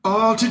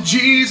All to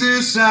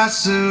Jesus I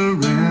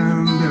surrender.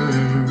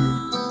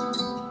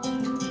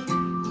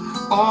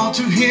 All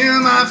to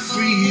Him I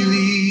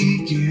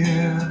freely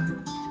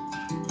give.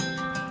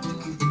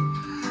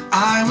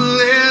 I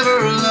will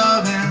ever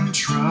love and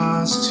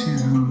trust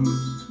Him.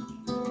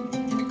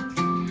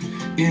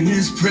 In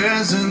His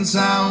presence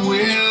I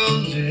will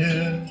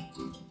live.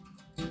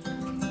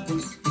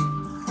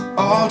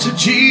 All to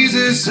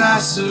Jesus I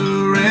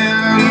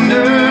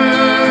surrender.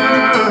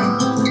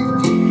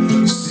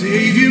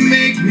 Savior,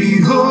 make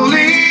me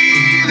holy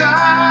thine.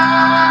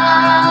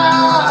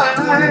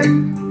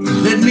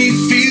 Let me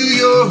feel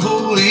your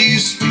Holy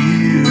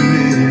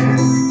Spirit.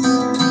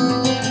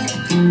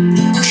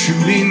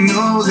 Truly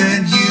know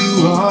that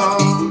you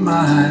are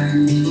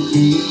mine.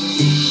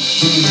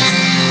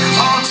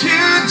 All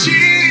to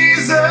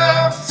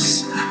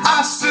Jesus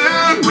I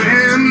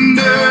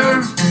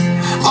surrender.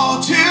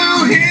 All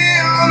to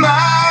Him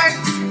I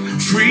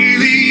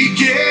freely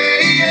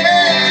give.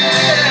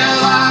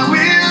 I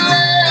will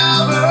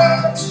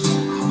ever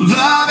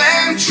love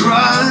and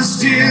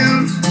trust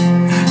Him,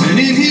 and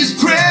in His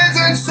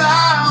presence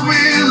I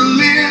will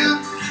live.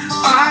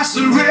 I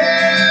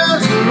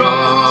surrender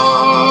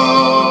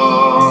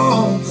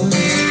all.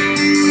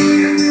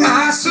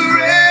 I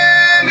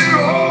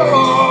surrender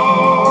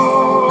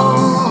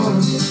all.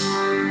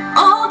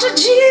 All to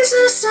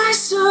Jesus I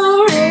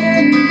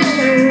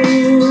surrender.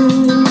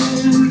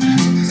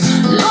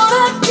 Lord,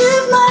 I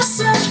give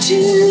myself to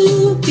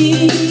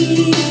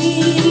Thee.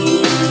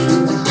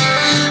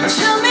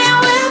 Fill me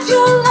with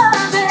your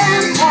love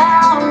and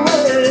power.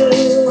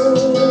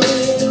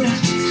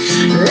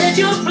 Let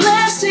your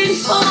blessing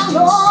fall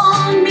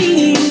on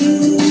me.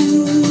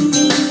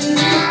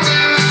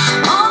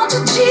 All to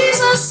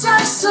Jesus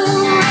I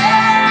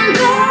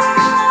surrender.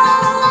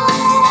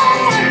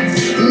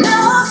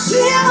 Now I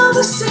feel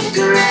the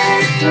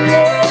secret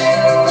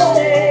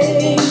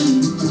flame.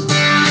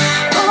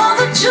 All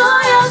the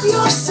joy of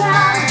your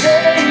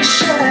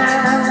salvation.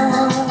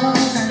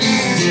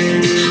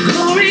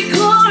 Glory,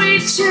 glory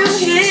to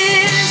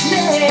His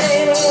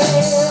name.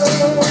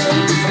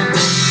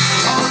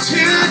 All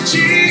to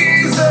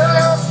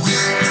Jesus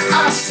I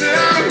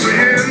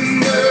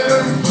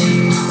surrender.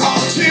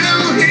 All to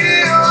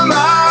Him I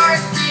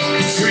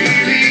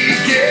freely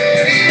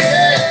give.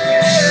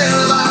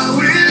 I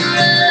will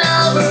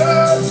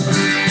ever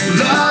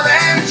love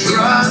and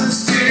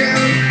trust Him,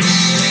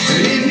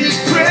 and in His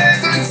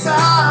presence I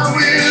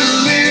will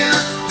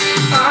live.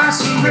 I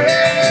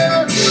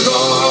surrender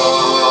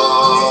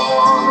all.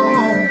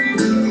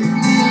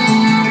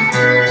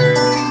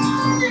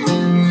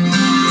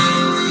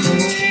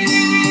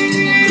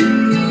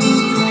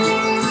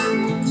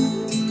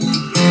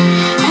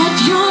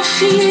 At your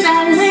feet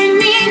I lay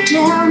me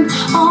down,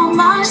 all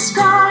my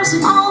scars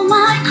and all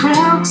my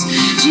crowns.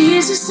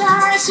 Jesus,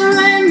 I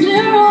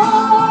surrender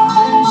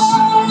all.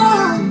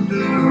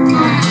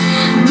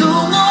 No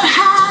more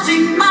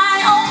having my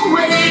own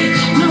way,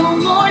 no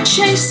more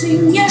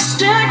chasing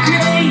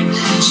yesterday.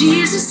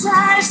 Jesus,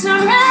 I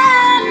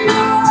surrender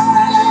all.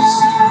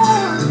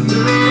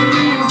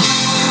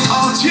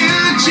 All to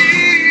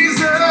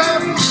Jesus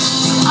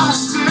I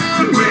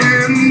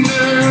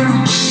surrender.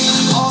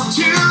 All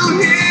to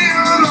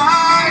Him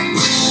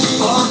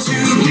all to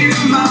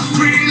Him I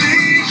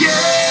freely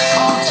give.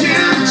 All to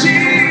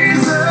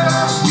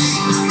Jesus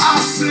I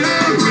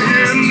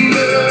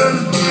surrender.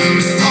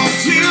 All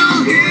to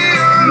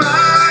Him I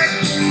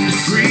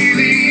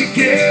freely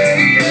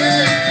give.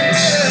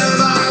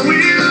 I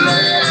will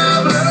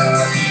ever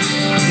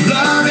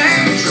love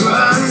and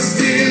trust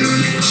Him.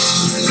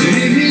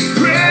 In His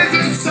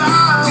presence I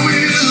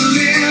will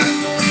live.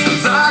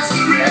 'Cause I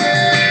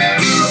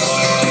surrender all.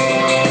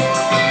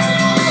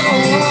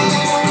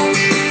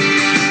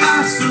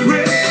 I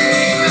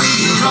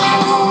surrender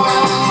all.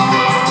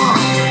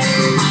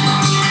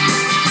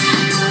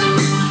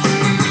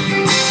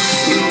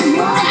 No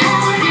more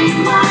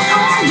having my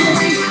own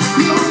way,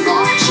 no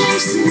more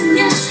chasing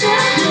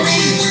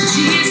yesterday.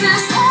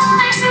 Jesus, I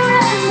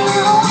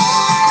surrender all.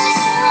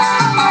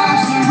 I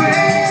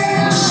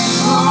surrender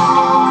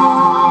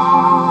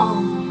all.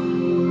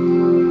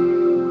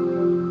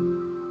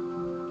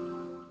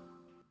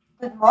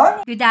 Good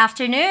morning Good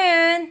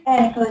afternoon!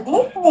 and good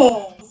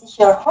evening. This is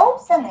your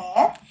host,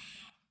 Annette,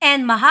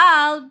 And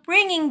Mahal,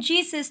 bringing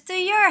Jesus to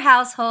your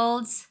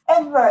households.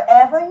 and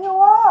wherever you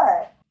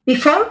are.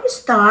 Before we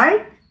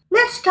start,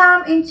 let's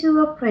come into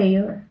a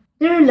prayer.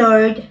 Dear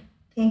Lord,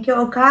 thank you,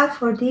 O God,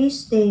 for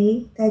this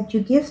day that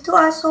you give to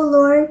us, O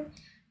Lord,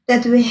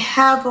 that we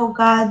have, O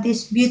God,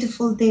 this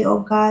beautiful day, O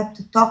God,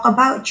 to talk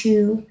about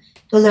you,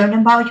 to learn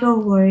about your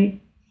word,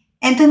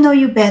 and to know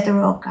you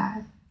better, O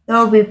God.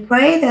 Lord, we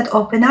pray that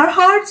open our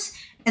hearts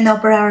and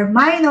open our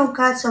mind, O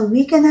God, so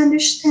we can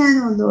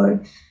understand, O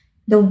Lord,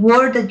 the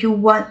word that you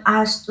want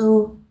us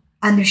to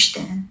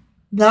understand.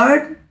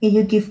 Lord, may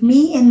you give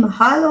me and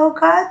Mahal, O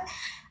God,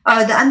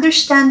 the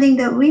understanding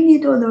that we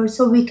need, O Lord,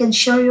 so we can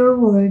share your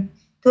word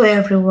to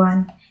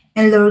everyone.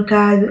 And Lord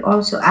God, we're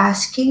also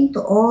asking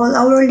to all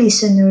our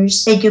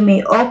listeners that you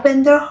may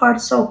open their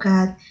hearts, O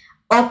God,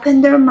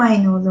 Open their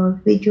mind, O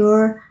Lord, with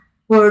your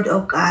word,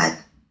 O God,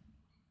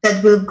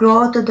 that will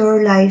grow to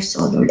their lives,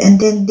 O Lord, and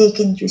then they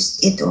can use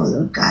it, O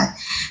Lord God.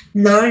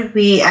 Lord,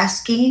 we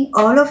asking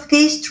all of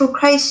this through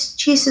Christ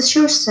Jesus,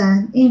 your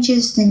Son, in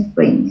Jesus' name,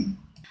 amen.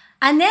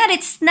 Annette,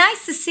 it's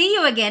nice to see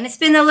you again. It's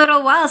been a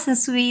little while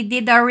since we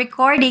did our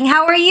recording.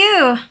 How are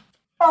you?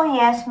 Oh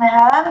yes,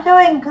 Mahal, I'm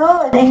doing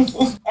good.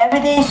 Every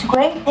day is a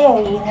great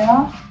day.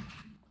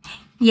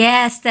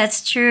 Yes,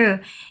 that's true.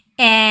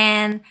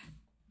 And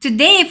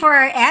today, for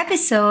our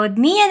episode,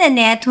 me and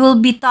Annette will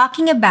be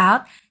talking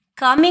about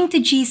coming to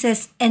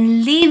Jesus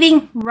and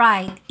living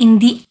right in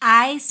the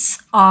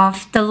eyes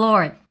of the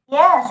Lord.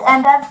 Yes,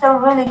 and that's a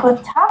really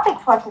good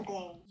topic for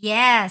today.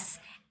 Yes.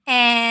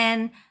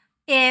 And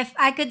if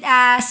I could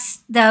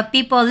ask the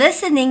people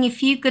listening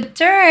if you could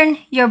turn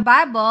your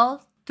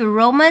Bible to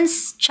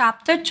Romans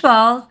chapter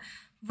 12,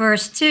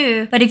 verse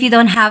 2. But if you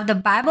don't have the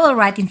Bible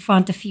right in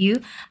front of you,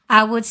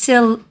 I would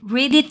still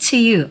read it to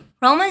you.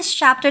 Romans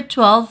chapter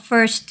 12,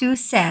 verse 2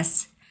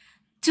 says,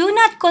 "Do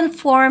not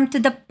conform to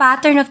the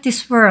pattern of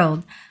this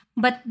world,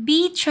 but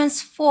be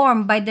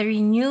transformed by the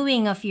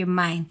renewing of your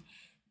mind.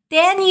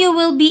 Then you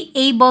will be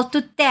able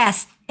to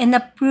test and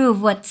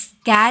approve what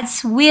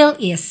God's will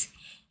is,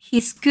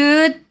 His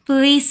good,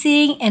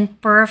 pleasing,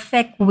 and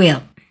perfect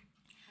will."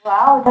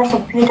 Wow, that's a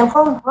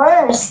beautiful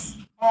verse.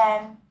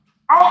 And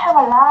I have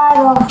a lot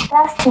of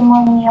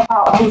testimony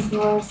about this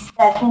verse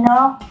that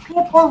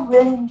people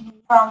really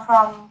need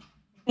from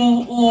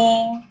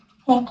being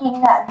thinking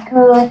not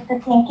good to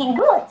thinking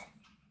good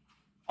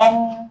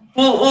and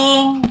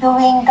being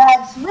doing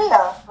God's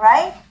will,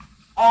 right?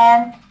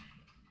 And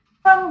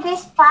from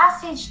this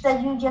passage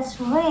that you just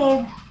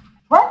read,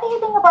 what do you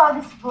think about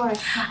this verse,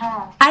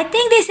 Mahal? I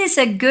think this is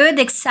a good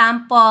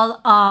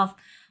example of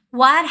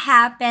what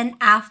happened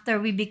after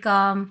we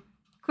become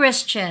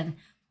Christian.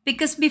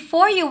 Because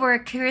before you were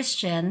a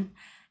Christian,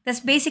 that's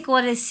basically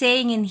what it's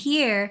saying in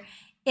here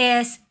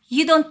is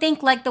you don't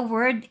think like the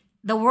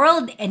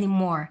world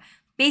anymore.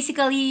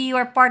 Basically you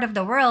are part of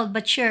the world,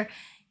 but your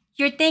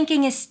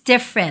thinking is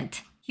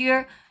different.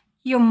 Your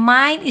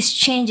mind is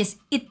changes.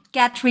 It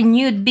got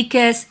renewed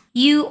because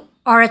you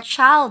are a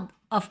child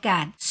of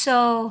God.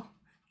 So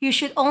you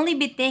should only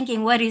be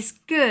thinking what is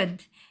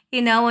good.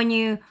 When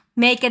you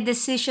make a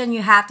decision,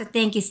 you have to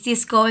think, is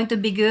this going to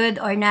be good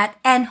or not?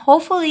 And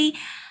hopefully,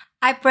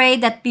 I pray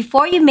that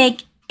before you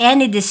make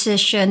any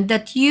decision,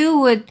 that you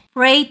would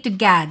pray to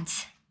God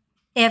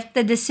if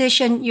the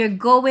decision you're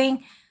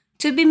going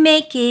to be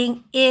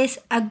making is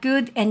a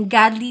good and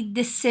godly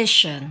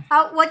decision.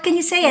 What can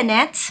you say,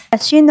 Annette?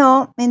 As you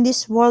know, in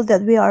this world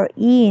that we are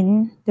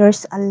in,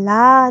 there's a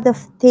lot of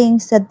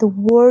things that the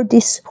world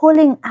is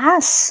pulling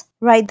us,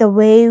 right? The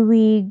way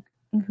we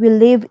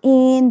live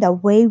in, the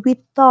way we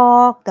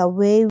talk, the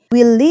way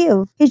we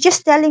live. He's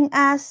just telling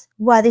us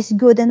what is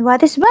good and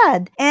what is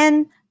bad.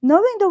 And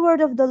knowing the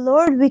word of the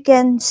Lord, we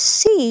can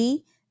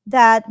see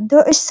that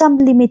there are some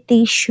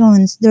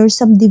limitations, there are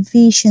some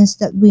divisions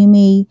that we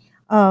need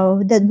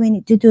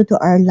to do to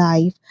our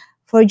life.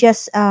 For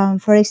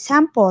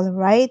example,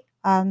 right?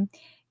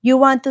 You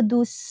want to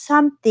do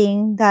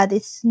something that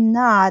is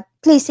not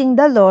pleasing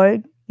the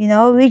Lord.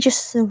 We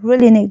just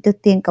really need to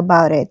think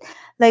about it.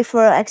 Like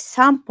for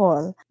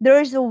example, there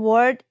is a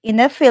word in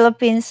the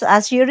Philippines,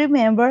 as you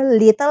remember,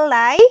 little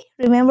lie.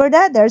 Remember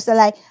that? There's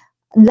a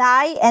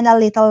lie and a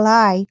little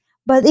lie.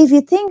 But if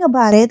you think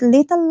about it,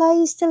 little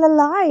lie is still a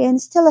lie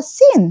and still a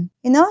sin.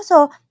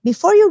 So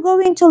before you go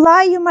into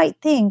lie, you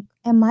might think,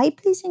 am I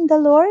pleasing the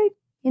Lord?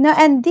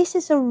 And this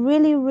is a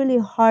really, really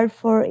hard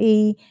for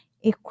a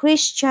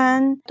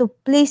Christian to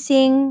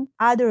pleasing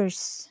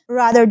others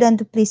rather than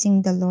to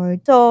pleasing the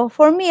Lord. So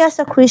for me as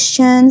a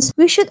Christians,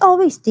 we should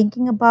always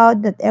thinking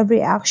about that every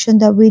action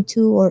that we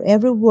do or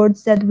every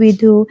words that we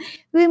do,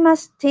 we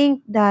must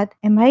think that,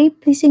 am I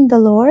pleasing the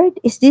Lord?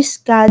 Is this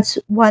God's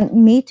want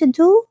me to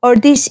do? Or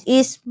this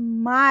is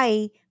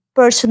my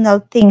personal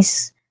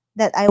things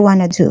that I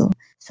want to do?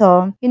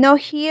 So,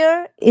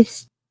 here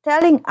it's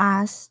telling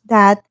us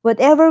that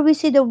whatever we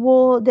see the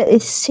world that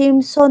it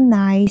seems so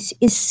nice,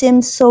 it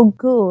seems so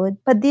good,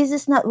 but this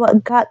is not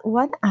what God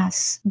wants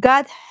us.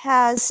 God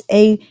has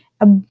a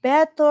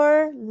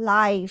better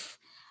life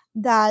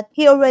that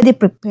He already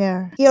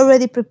prepared. He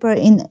already prepared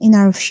in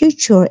our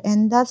future,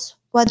 and that's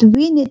what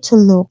we need to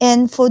look.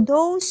 And for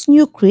those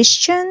new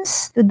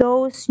Christians, to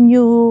those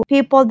new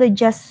people that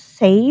just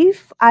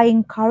save, I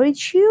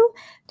encourage you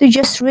to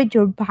just read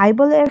your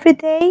Bible every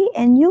day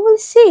and you will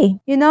see.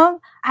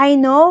 I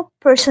know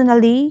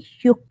personally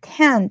you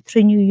can't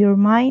renew your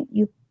mind,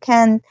 you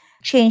can't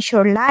change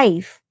your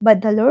life,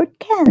 but the Lord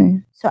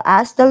can. So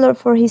ask the Lord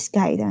for His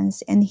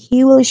guidance and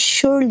He will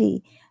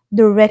surely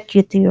direct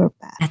you to your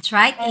path. That's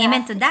right.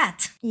 Amen to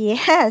that.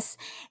 Yes.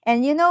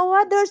 And you know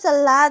what? There's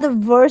a lot of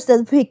verse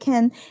that we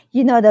can,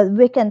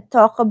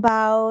 talk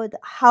about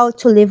how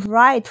to live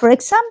right. For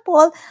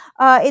example,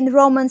 in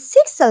Romans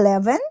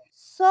 6:11,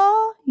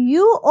 so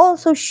you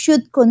also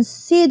should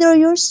consider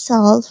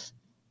yourself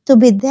to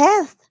be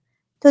dead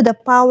to the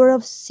power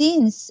of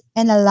sins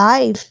and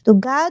alive to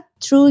God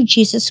through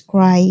Jesus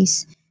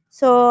Christ.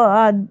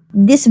 So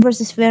this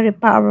verse is very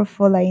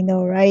powerful, I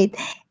know, right?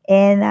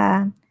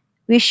 And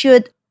we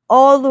should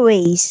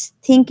always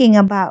thinking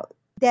about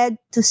dead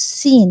to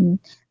sin.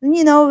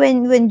 You know,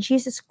 when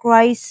Jesus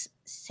Christ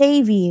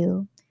save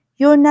you,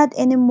 you're not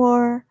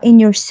anymore in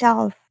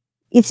yourself.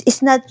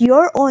 It's not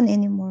your own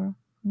anymore,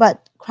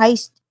 but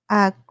Christ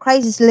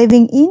is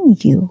living in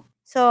you.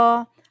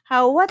 So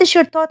how what is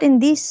your thought in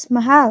this,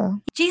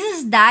 Mahal?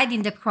 Jesus died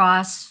in the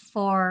cross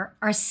for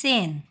our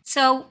sin.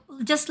 So,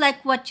 just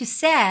like what you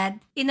said,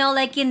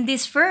 like in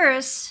this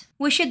verse,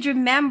 we should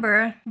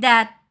remember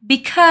that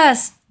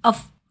because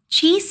of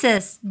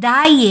Jesus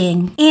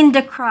dying in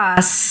the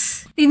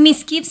cross, it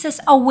means gives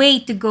us a way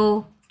to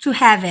go to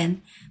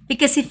heaven.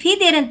 Because if he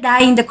didn't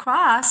die in the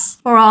cross,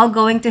 we're all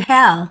going to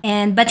hell.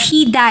 But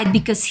he died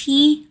because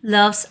he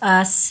loves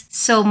us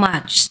so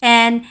much.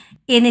 And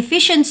in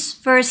Ephesians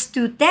verse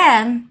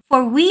 2:10,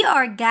 for we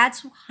are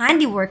God's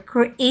handiwork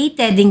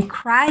created in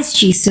Christ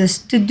Jesus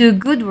to do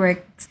good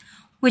works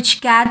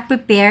which God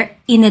prepared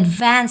in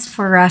advance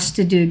for us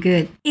to do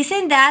good.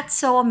 Isn't that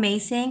so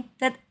amazing?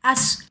 That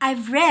as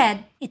I've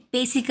read, it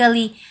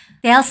basically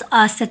tells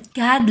us that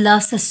God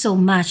loves us so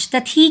much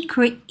that He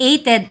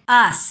created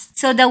us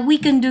so that we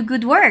can do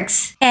good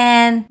works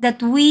and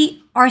that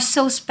we are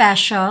so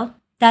special.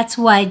 That's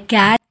why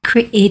God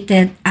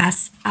created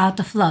us out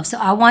of love. So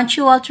I want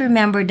you all to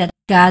remember that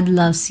God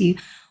loves you.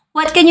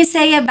 What can you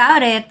say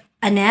about it,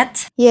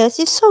 Annette? Yes,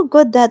 it's so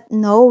good that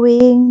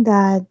knowing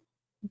that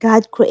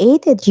God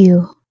created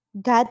you.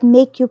 God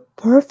make you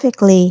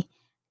perfectly.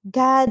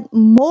 God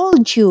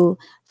mold you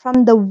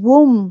from the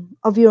womb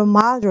of your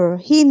mother.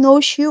 He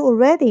knows you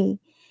already.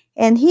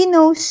 And he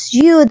knows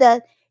you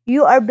that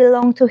you are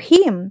belong to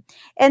him.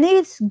 And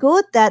it's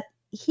good that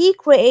he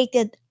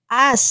created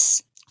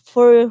us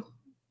for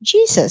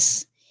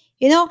Jesus.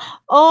 You know,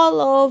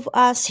 all of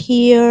us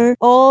here,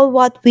 all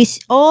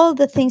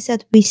the things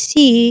that we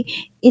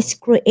see is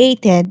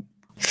created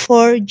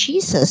for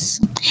Jesus.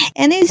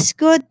 And it's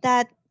good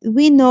that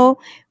we know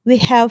we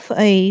have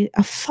a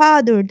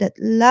father that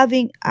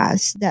loving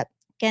us, that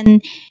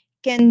can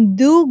can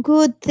do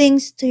good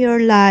things to your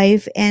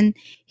life, and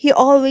he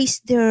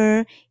always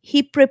there.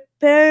 He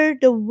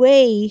prepared the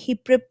way. He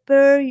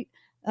prepared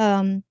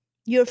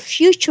your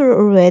future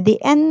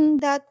already,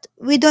 and that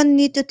we don't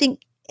need to think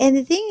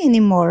anything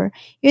anymore.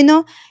 You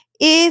know,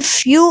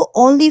 if you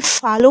only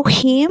follow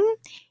him,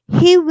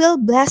 he will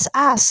bless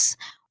us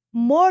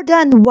more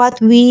than what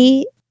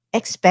we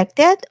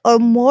expected or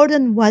more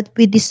than what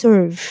we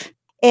deserve.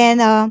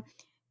 And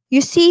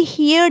you see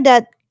here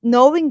that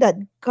knowing that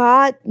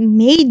God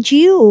made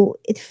you,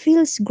 it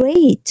feels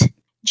great.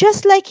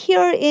 Just like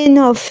here in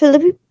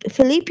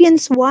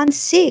Philippians 1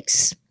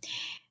 6,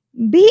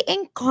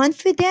 being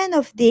confident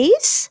of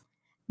this,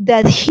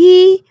 that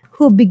he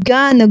who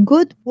began a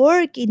good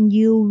work in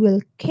you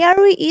will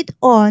carry it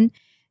on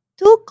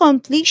to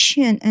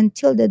completion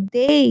until the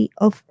day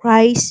of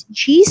Christ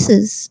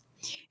Jesus.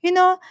 You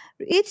know,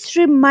 it's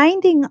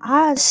reminding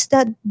us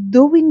that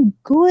doing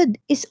good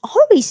is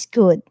always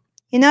good.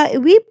 You know,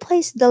 we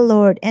please the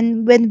Lord,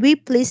 and when we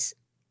please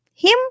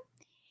Him,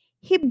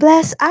 He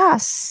bless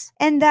us.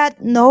 And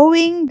that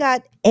knowing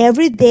that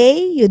every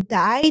day you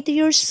die to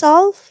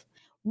yourself,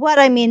 what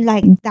I mean,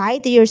 like die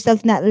to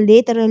yourself, not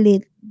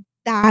literally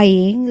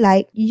dying,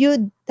 like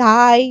you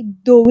die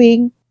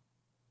doing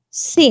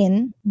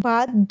sin,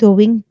 but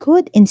doing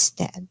good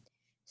instead.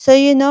 So,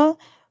 you know,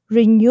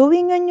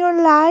 renewing in your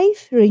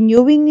life,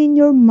 renewing in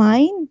your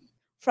mind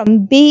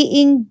from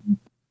being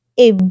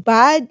a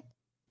bad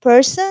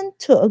person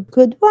to a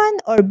good one,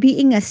 or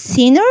being a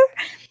sinner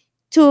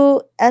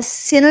to a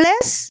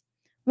sinless.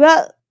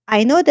 Well,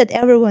 I know that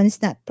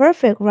everyone's not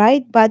perfect,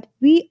 right? But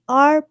we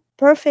are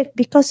perfect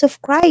because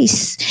of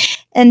Christ,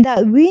 and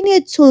that we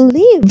need to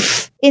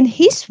live in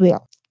His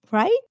will,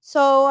 right?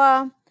 So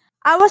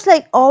I was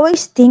like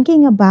always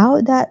thinking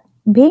about that.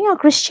 Being a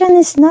Christian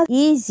is not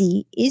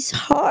easy. It's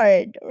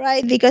hard,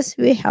 right? Because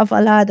we have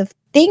a lot of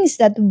things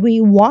that we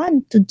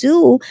want to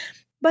do,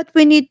 but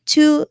we need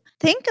to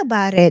think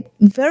about it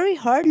very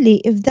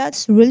hardly if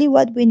that's really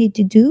what we need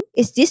to do.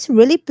 Is this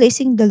really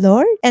pleasing the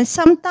Lord? And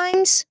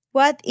sometimes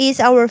what is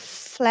our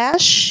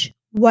flesh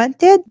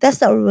wanted,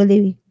 that's not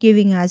really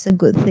giving us a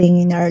good thing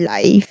in our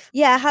life.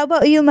 Yeah, how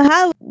about you,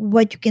 Mahal?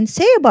 What you can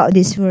say about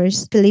this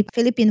verse,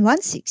 Philippians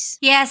 1 6?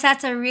 Yes,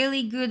 that's a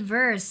really good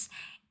verse.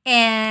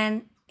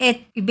 And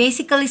it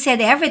basically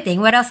said everything.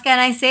 What else can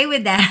I say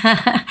with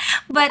that?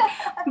 But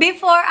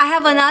before I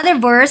have another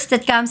verse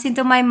that comes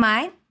into my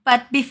mind,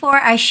 but before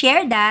I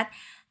share that,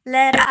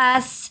 let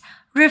us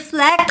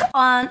reflect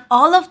on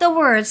all of the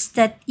words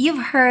that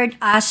you've heard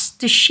us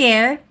to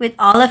share with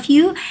all of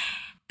you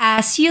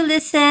as you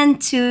listen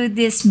to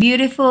this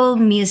beautiful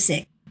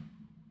music.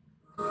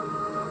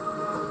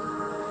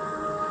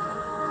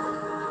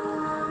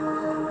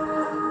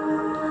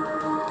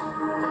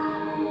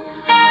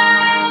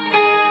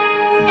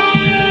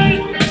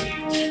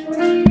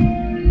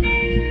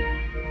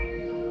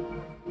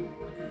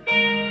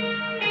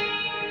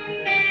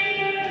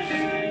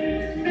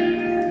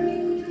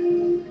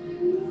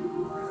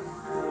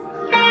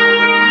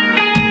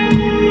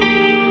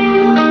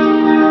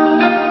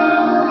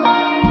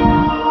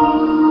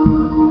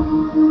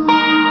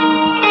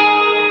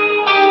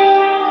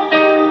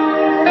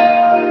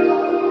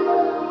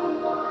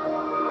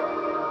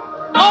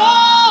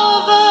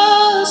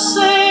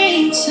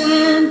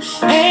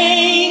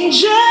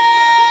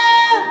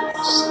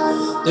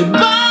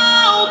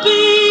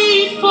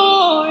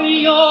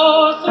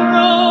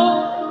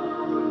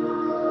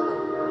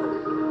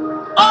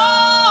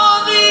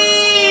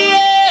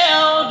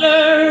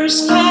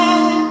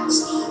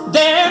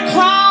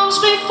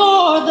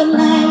 the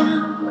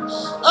Lamb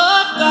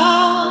of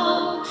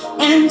God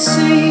and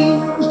sing,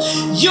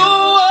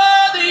 you're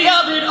worthy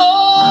of it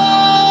all.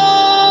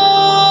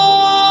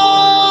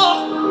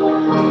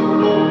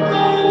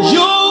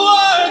 You're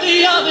worthy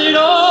of it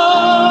all.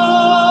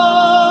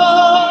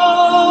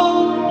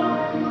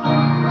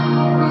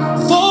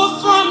 For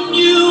from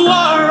you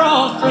are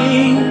all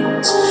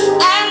things,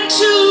 and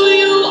to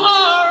you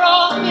are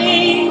all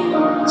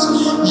things.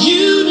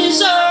 You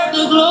deserve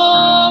the glory.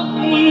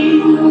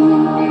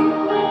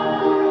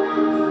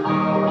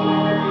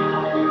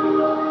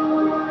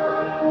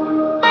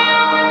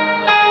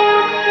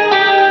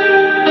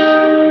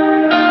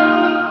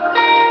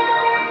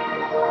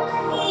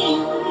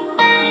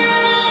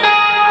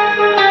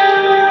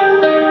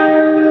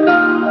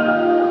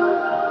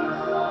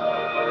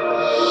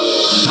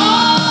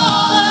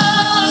 All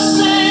the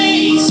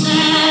saints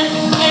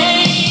and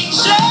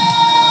angels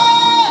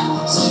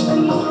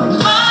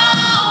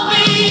bow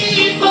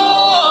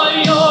before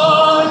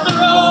your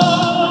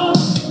throne.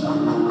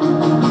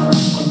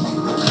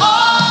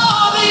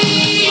 All the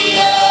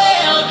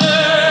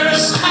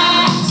elders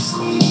cast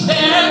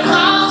their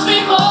crowns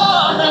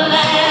before the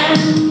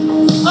Lamb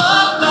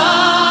of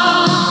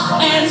God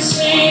and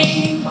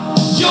sing,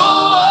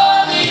 you're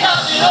worthy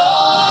of it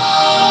all.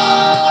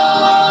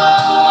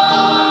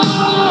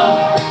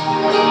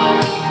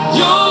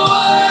 You're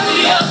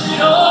worthy of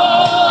it all.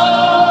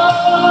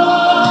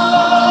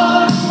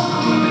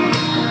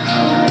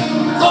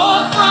 For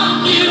from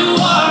you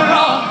are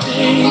all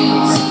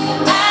things,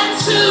 and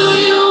to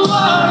you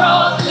are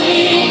all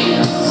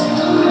things.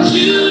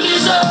 You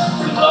deserve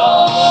the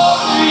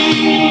glory.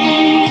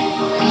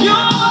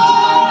 You're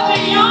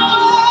worthy, you're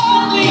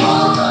worthy.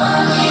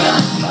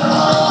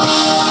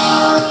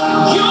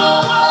 You're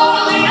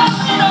worthy of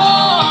it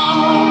all.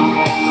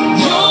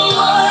 You're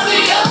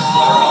worthy of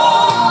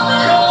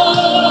it all.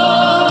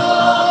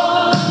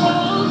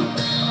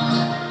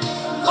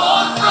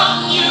 For from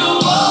you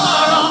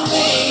are all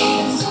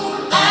things,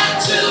 and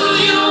to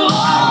you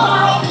are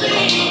all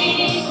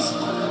things.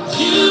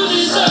 You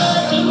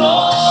deserve the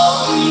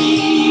glory.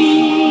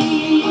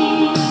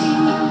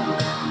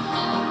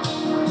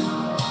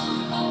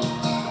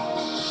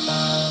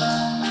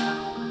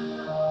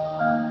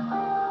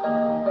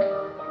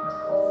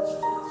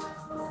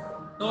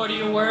 Lord,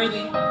 you're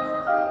worthy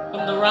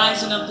from the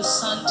rising of the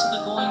sun to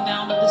the going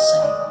down of the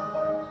same.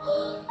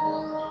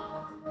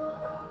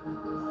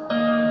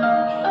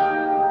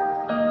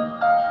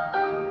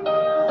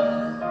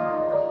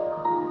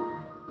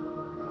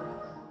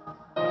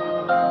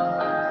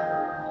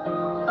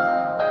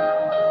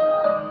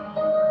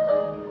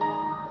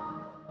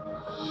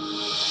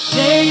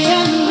 Day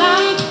and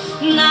night,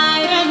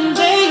 night and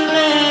day,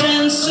 let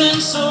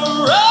incense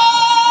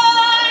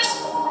arise.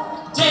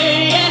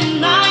 Day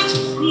and night,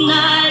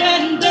 night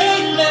and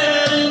day,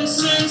 let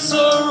incense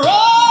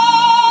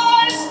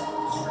arise.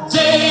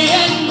 Day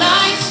and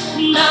night,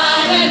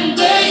 night and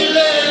day,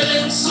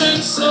 let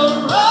incense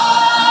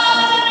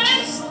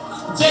arise.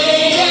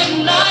 Day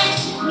and night,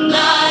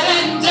 night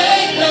and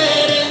day,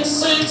 let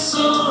incense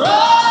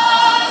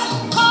arise.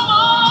 Come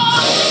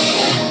on, day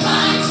and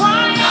night,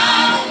 cry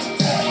out.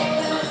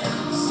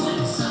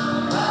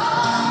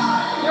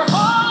 You're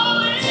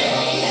holy.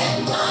 Day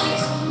and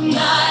night,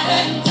 night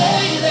and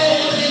day,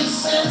 let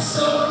incense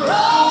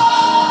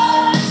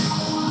arise.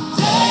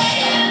 Day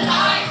and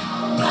night,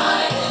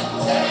 night and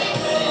day,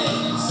 let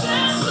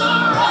incense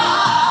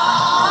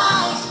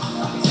arise.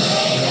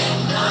 Day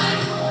and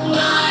night,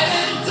 night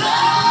and day.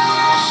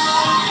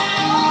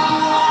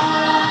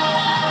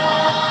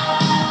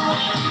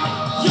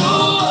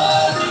 You're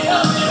worthy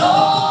of it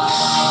all.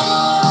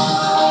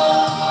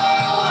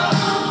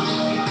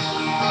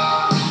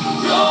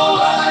 You're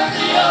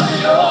worthy of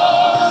it all.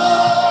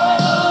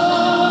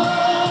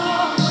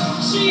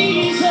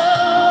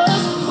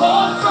 Jesus,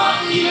 for from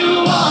you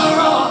are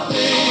all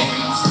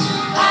things,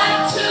 and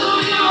to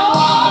you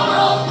are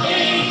all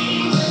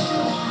things.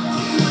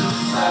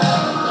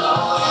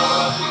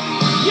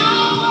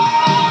 You're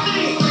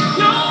worthy,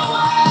 you're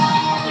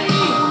worthy.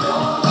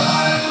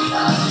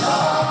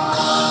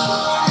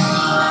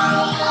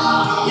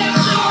 Yes,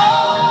 you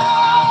are.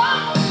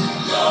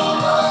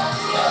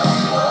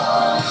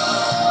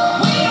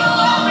 We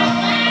owe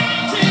everything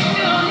to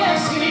you,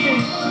 yes we do.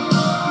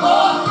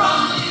 For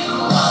from you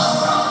are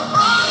all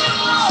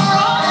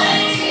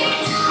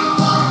things.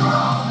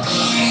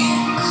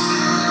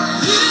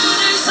 You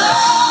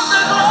deserve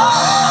the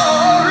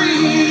glory.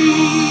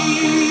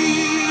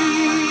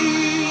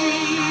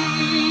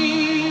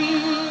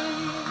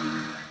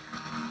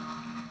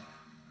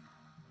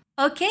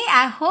 Okay,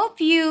 I hope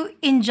you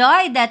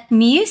enjoyed that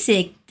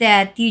music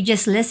that you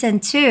just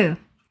listened to.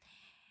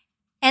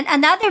 And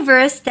another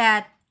verse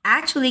that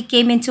actually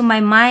came into my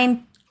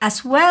mind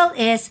as well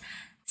is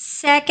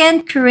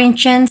Second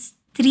Corinthians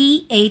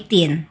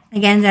 3:18.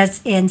 Again,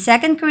 that's in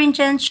Second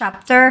Corinthians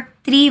chapter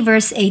 3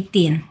 verse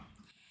 18.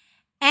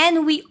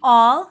 And we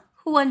all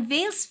who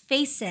unveils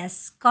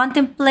faces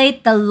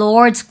contemplate the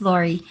Lord's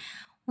glory.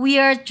 We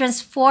are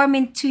transformed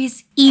into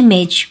his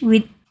image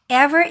with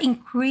ever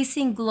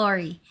increasing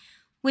glory,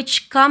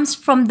 which comes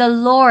from the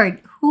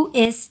Lord, who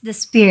is the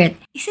Spirit.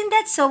 Isn't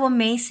that so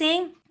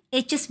amazing?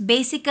 It just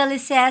basically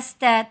says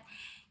that,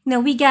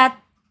 we get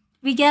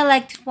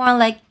like to form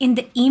like in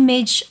the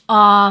image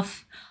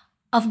of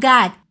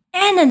God.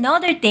 And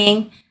another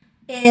thing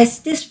is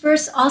this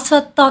verse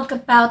also talk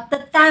about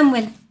the time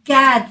when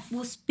God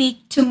will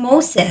speak to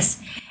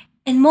Moses,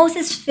 and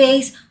Moses'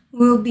 face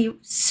will be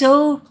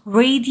so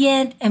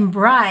radiant and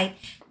bright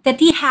that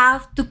he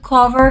have to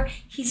cover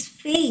his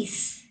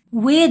face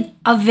with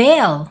a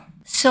veil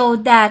so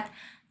that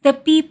the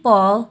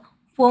people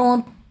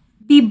won't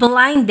be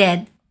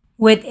blinded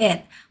with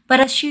it.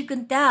 But as you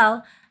can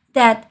tell,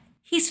 that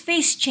his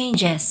face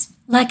changes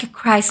like a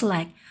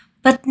Christ-like.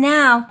 But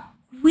now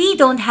we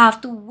don't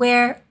have to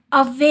wear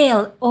a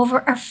veil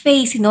over our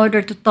face in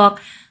order to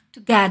talk to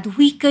God.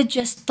 We could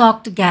just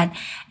talk to God.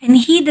 And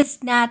he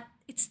does not,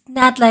 it's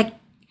not like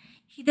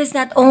he does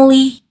not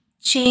only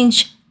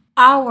change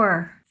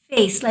our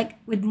face like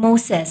with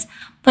Moses,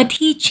 but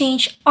he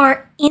changed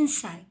our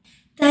inside.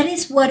 That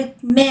is what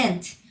it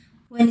meant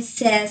when it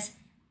says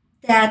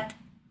that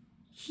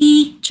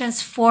he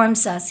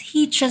transforms us.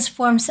 He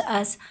transforms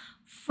us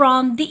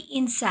from the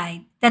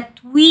inside that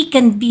we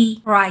can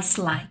be Christ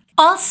like.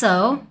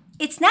 Also,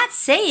 it's not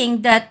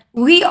saying that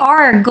we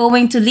are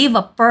going to live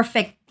a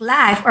perfect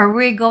life or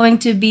we're going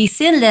to be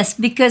sinless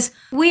because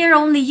we are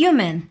only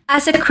human.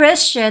 As a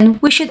Christian,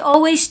 we should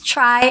always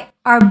try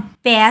our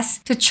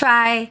best to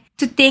try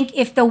to think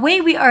if the way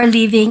we are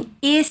living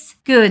is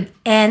good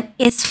and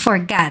is for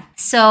God.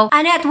 So,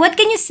 Annette, what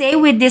can you say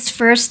with this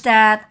verse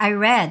that I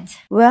read?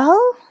 Well,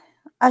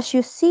 as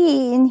you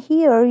see in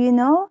here,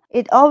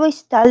 it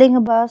always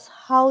telling us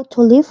how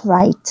to live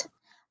right,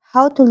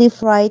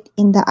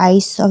 in the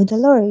eyes of the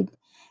Lord.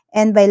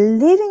 And by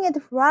living it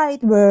right,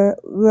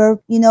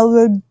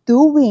 we're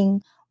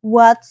doing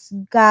what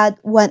God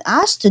want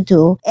us to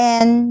do.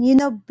 And,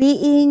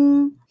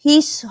 being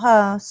his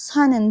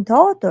son and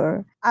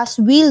daughter, as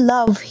we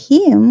love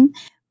him,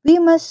 we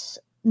must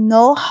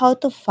know how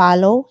to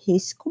follow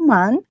his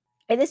command.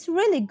 It is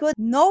really good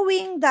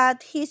knowing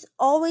that He's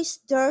always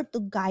there to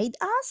guide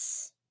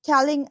us,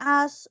 telling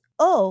us,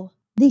 oh,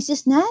 this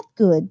is not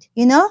good.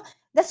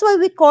 That's why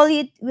we call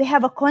it, we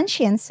have a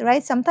conscience,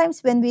 right?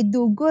 Sometimes when we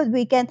do good,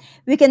 we can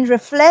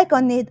reflect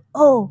on it.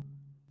 Oh,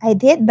 I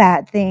did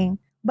bad thing.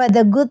 But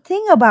the good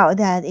thing about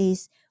that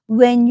is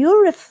when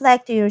you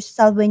reflect to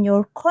yourself, when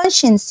your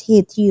conscience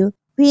hit you,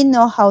 we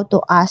know how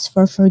to ask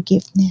for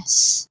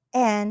forgiveness.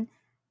 And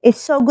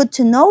it's so good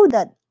to know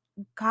that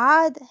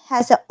God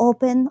has an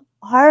open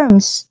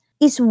arms.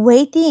 Is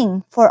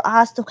waiting for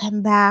us to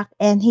come back,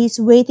 and He's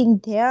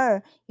waiting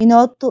there,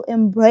 to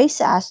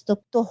embrace us,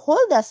 to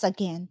hold us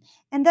again.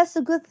 And that's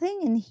a good thing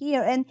in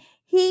here. And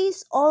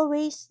He's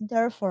always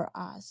there for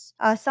us.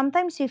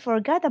 Sometimes we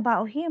forget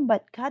about Him,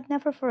 but God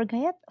never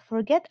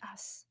forget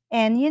us.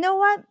 And you know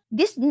what?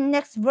 This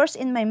next verse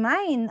in my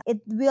mind,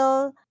 it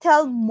will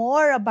tell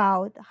more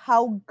about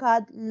how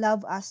God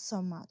loves us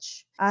so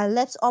much.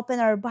 Let's open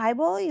our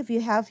Bible if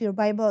you have your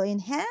Bible in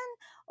hand,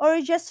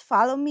 or just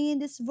follow me in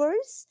this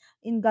verse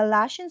in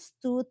Galatians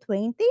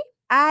 2:20.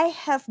 I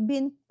have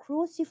been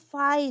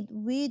crucified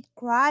with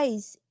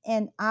Christ,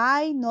 and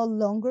I no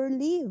longer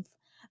live,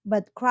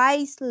 but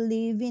Christ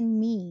live in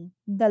me.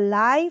 The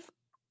life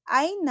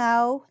I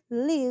now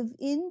live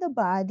in the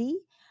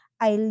body,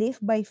 I live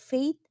by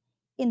faith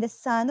in the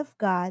Son of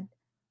God,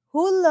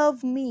 who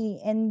loved me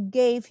and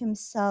gave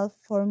himself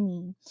for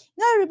me.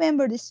 Now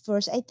remember this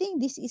verse. I think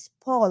this is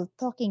Paul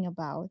talking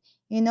about,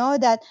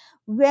 that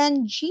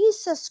when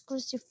Jesus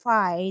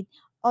crucified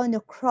on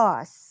the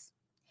cross,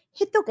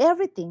 he took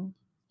everything.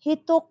 He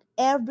took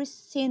every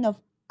sin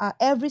of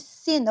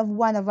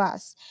one of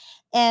us,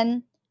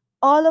 and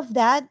all of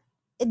that.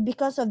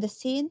 Because of the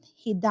sin,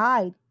 he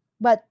died.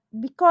 But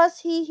because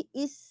he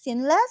is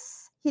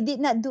sinless, he did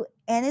not do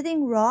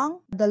anything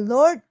wrong. The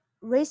Lord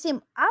raised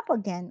him up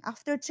again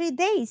after 3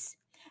 days.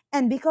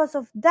 And because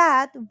of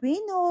that, we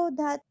know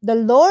that the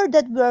Lord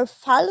that we're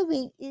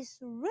following is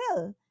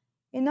real.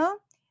 You know,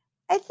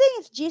 I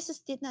think if Jesus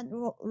did not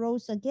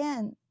rose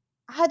again,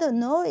 I don't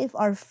know if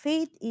our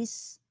faith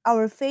is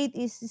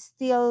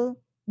still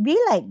be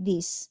like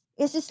this.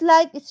 It's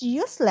like it's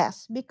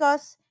useless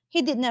because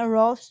he did not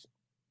rose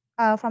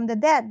from the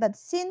dead. But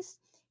since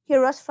he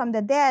rose from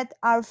the dead,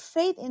 our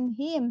faith in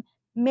him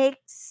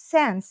make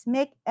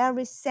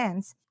every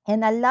sense.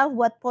 And I love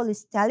what Paul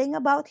is telling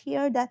about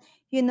here, that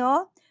you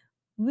know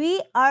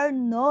we are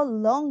no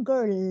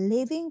longer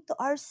living to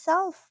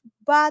ourselves,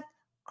 but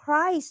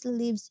Christ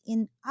lives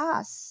in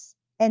us.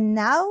 And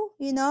now,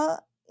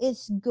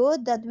 it's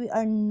good that we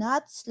are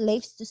not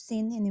slaves to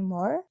sin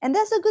anymore. And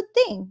that's a good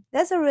thing.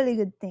 That's a really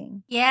good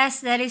thing.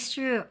 Yes, that is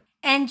true.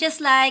 And just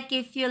like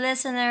if you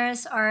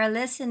listeners are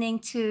listening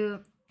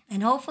to,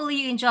 and hopefully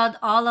you enjoyed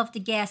all of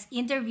the guest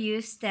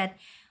interviews that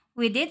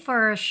we did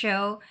for our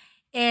show,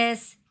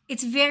 is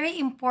it's very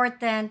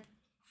important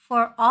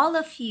for all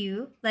of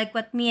you, like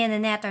what me and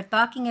Annette are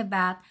talking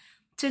about,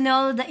 to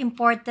know the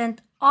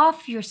importance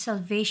of your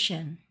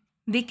salvation.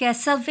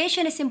 Because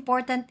salvation is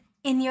important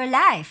in your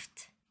life.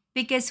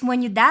 Because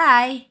when you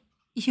die,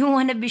 you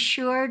want to be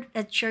sure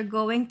that you're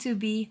going to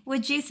be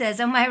with Jesus.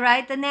 Am I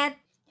right, Annette?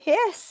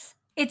 Yes.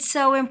 It's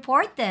so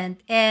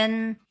important.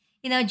 And,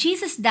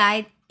 Jesus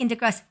died in the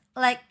cross.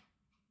 Like,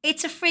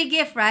 it's a free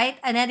gift, right?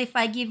 And then if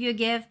I give you a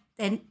gift,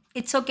 then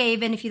it's okay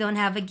even if you don't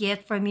have a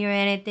gift from me or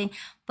anything.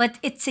 But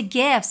it's a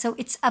gift. So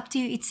it's up to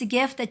you. It's a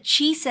gift that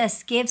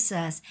Jesus gives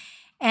us.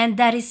 And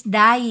that is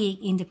dying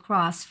in the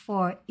cross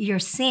for your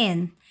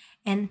sin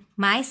and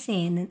my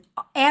sin and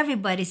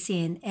everybody's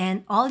sin.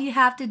 And all you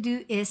have to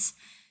do is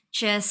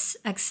just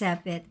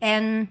accept it.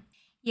 And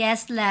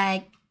yes,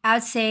 like I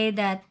would say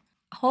that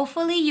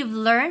hopefully you've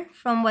learned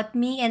from what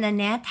me and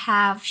Annette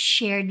have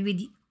shared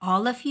with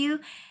all of you.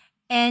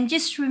 And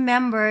just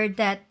remember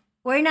that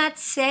we're not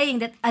saying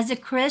that as a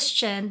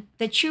Christian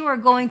that you are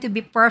going to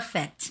be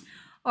perfect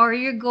or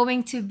you're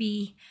going to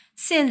be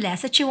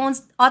sinless, that you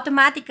won't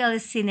automatically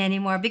sin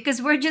anymore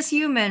because we're just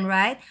human,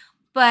 right?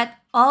 But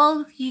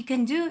all you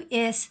can do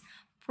is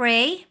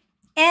pray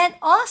and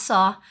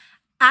also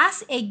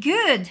ask a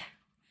good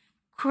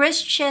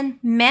Christian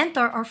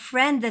mentor or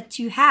friend that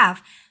you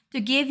have to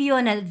give you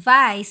an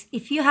advice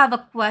if you have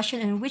a question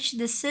in which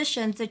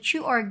decisions that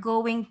you are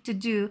going to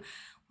do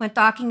when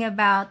talking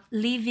about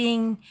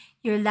living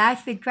your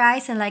life with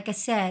Christ. And like I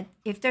said,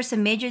 if there's a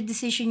major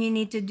decision you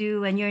need to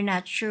do and you're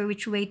not sure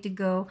which way to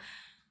go,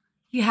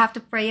 you have to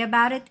pray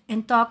about it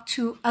and talk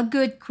to a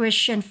good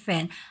Christian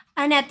friend.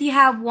 Annette, do you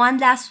have one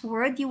last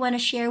word you want to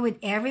share with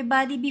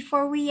everybody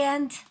before we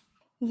end?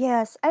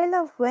 Yes, I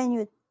love when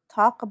you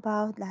talk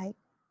about like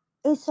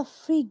it's a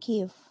free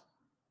gift,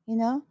 you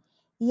know?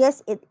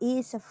 Yes, it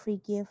is a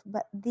free gift,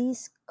 but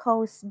this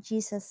costs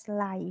Jesus'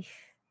 life.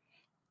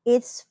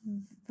 It's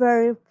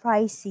very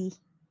pricey,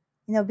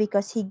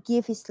 because he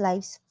gave his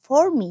life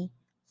for me,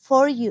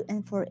 for you,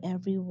 and for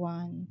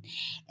everyone.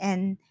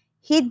 And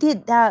he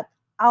did that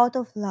out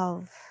of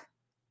love.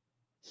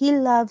 He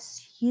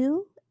loves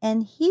you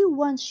and he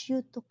wants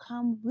you to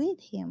come with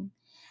him.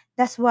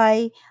 That's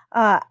why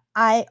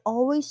I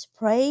always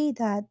pray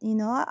that,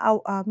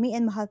 me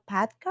and Mahal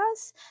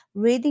podcast,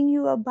 reading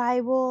you a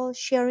Bible,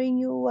 sharing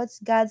you what's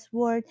God's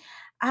word.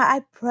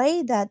 I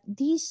pray that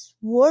this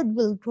word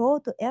will grow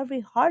to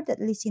every heart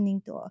that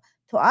listening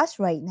to us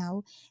right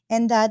now,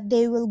 and that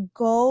they will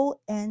go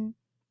and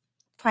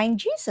find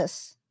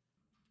Jesus.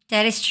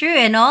 That is true.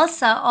 And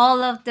also,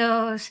 all of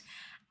those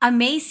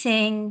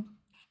amazing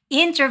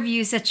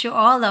interviews that you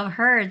all have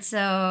heard.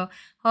 So,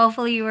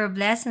 hopefully, you were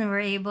blessed and were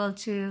able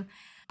to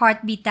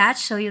heart be touched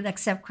so you'll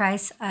accept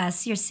Christ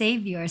as your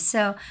Savior.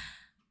 So,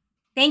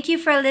 thank you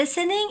for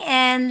listening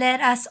and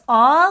let us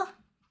all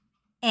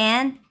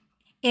end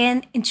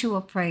into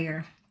a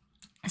prayer.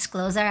 Let's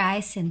close our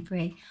eyes and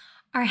pray.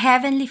 Our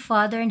Heavenly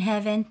Father in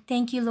heaven,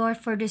 thank you, Lord,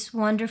 for this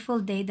wonderful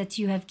day that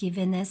you have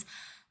given us.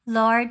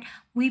 Lord,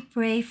 we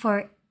pray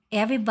for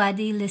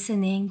everybody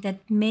listening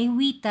that may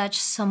we touch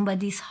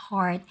somebody's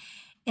heart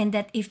and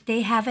that if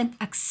they haven't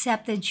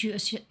accepted you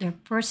as their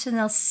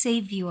personal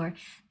Savior,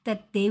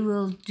 that they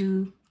will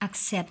do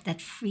accept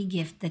that free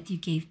gift that you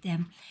gave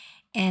them.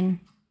 And,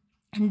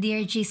 and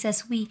dear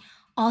Jesus, we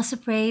also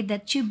pray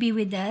that you be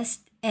with us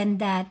and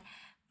that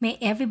may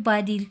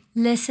everybody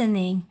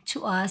listening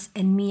to us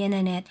and me and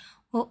Annette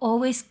will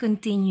always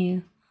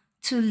continue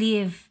to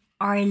live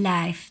our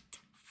life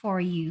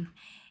for you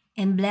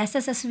and bless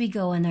us as we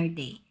go on our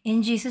day.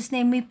 In Jesus'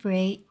 name we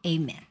pray.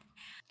 Amen.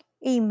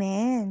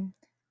 Amen.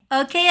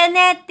 Okay,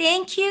 Annette,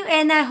 thank you.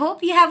 And I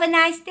hope you have a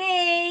nice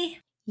day.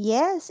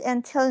 Yes,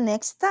 until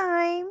next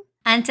time.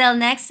 Until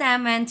next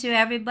time, and to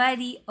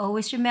everybody,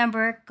 always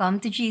remember, come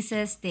to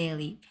Jesus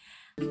daily.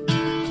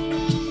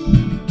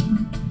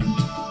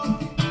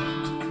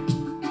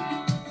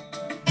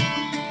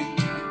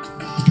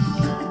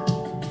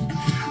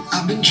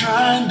 I've been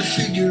trying to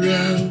figure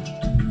out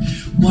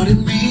what it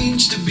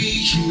means to be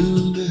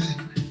human.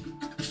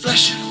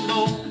 Flesh and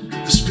bone,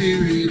 the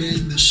spirit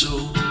and the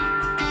soul.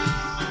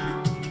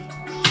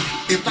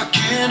 If I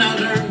cannot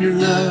earn your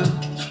love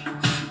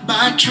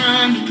by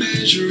trying to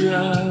measure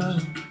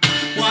up,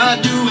 why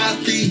do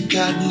I think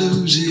I'd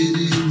lose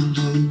it in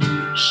the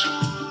lows?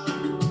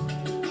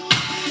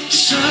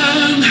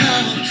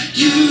 Somehow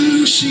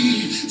you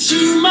see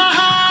through my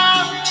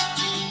heart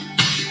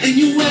and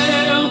you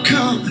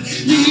welcome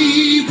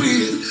me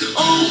with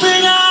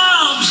open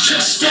arms,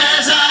 just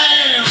as I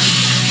am.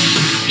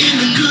 In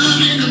the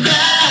good and the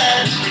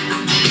bad,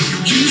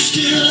 you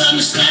still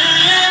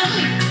understand,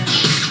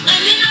 and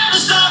you never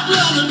stop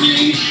loving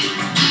me,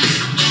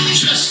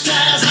 just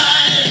as I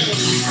am.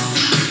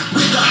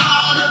 With the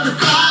heart of the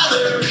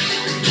Father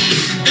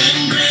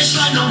and grace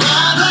like no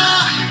other,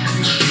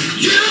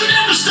 you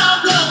never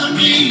stop loving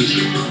me,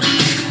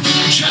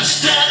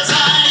 just as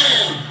I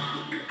am.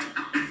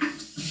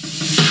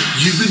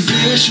 You've been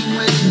patient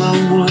with my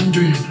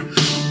wondering,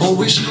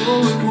 always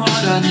knowing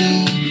what I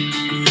need.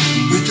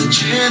 With a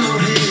gentle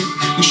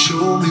hand, you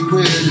show me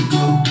where to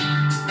go.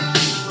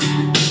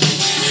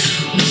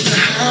 No,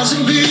 there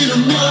hasn't been a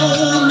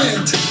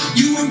moment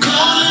you were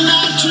calling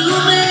out to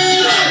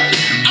me.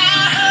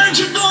 I heard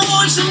your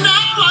voice and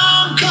now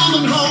I'm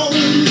coming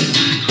home.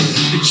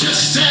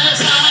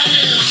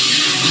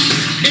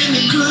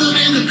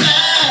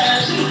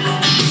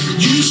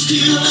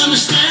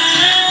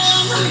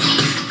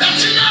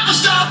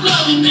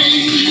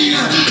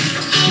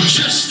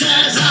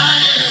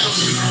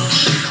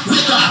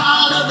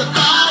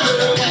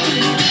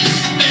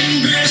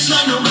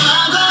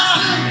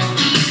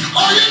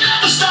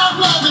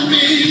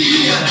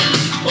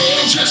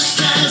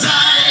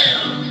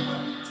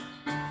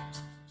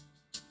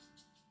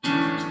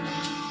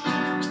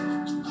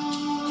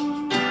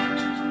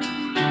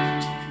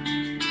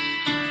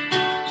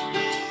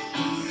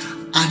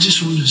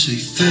 just want to say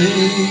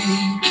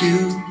thank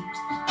you,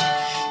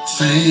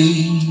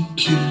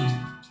 thank you,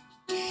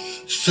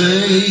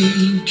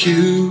 thank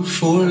you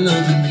for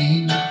loving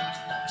me.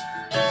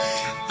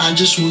 I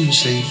just want to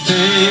say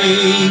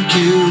thank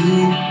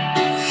you,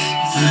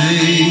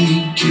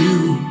 thank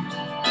you,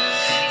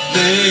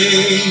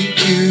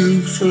 thank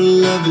you for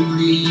loving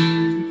me.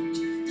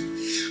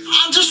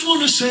 I just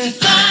want to say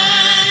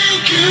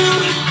thank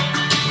you,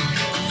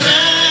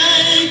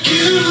 thank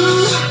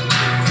you,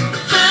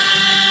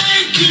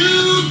 thank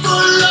you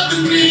for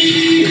loving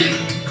me.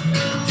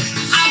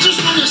 I just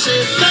want to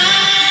say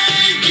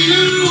thank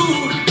you,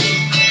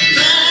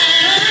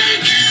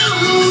 thank you,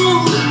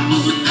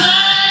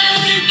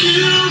 thank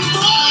you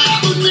for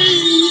loving me.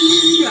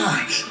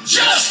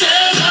 Just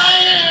as I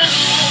am,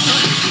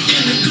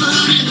 in the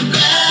good and the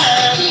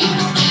bad,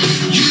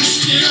 you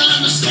still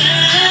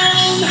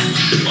understand.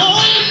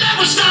 Oh, you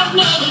never stop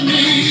loving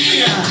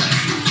me.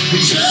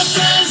 Just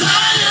as I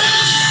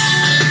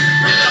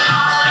am, with the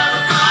heart of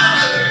a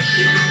father,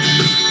 you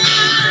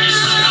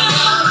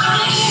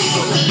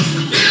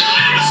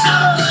never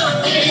stop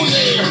loving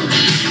me.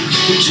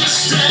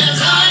 Just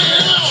as I